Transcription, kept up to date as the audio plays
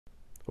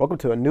Welcome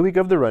to a new week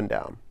of The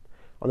Rundown.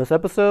 On this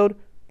episode,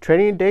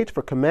 training dates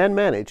for Command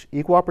Manage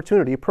Equal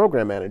Opportunity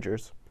Program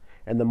Managers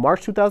and the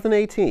March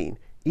 2018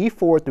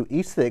 E4 through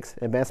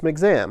E6 Advancement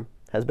Exam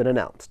has been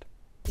announced.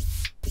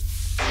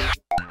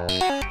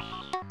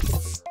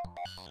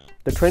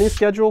 The training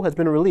schedule has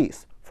been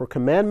released for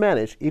Command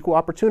Manage Equal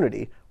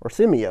Opportunity, or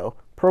CMEO,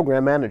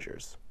 Program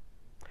Managers.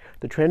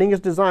 The training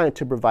is designed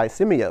to provide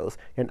CMEOs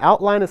an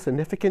outline of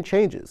significant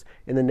changes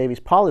in the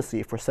Navy's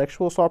policy for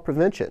sexual assault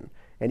prevention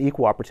and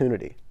equal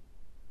opportunity.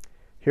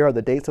 Here are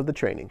the dates of the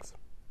trainings.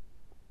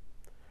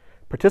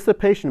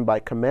 Participation by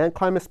Command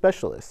Climate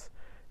Specialists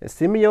and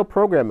CMEO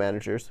Program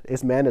Managers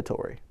is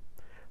mandatory.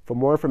 For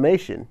more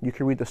information, you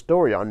can read the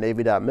story on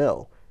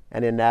Navy.mil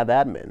and in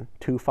NAVADMIN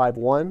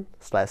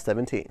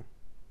 251/17.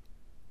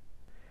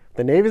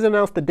 The Navy has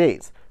announced the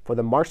dates for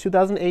the March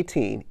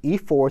 2018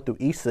 E4 through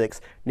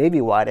E6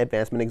 Navy-wide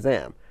Advancement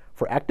Exam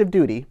for active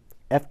duty,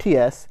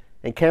 FTS,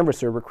 and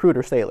canvasser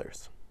recruiter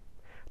sailors.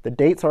 The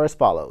dates are as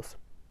follows: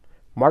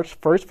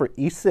 March 1st for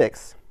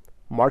E6,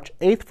 March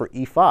 8th for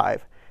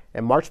E5,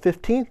 and March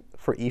 15th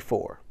for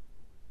E4.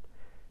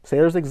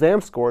 Sailors' exam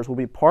scores will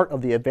be part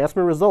of the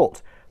advancement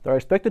results that are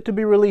expected to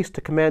be released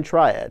to Command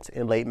Triads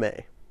in late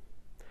May.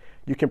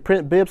 You can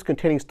print bibs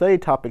containing study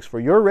topics for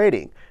your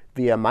rating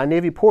via My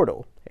Navy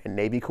portal and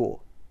Navy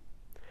Cool.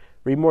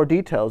 Read more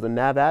details in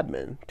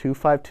NAVADMIN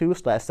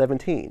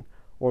 252/17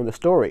 or in the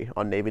story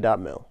on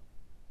Navy.mil.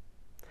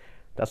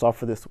 That's all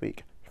for this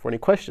week. For any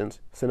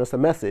questions, send us a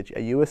message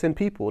at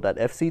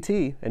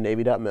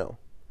usnpeople.fct@navy.mil.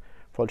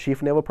 For Chief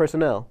of Naval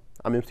Personnel,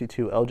 I'm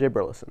MC2 LJ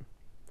Burleson.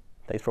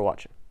 Thanks for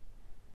watching.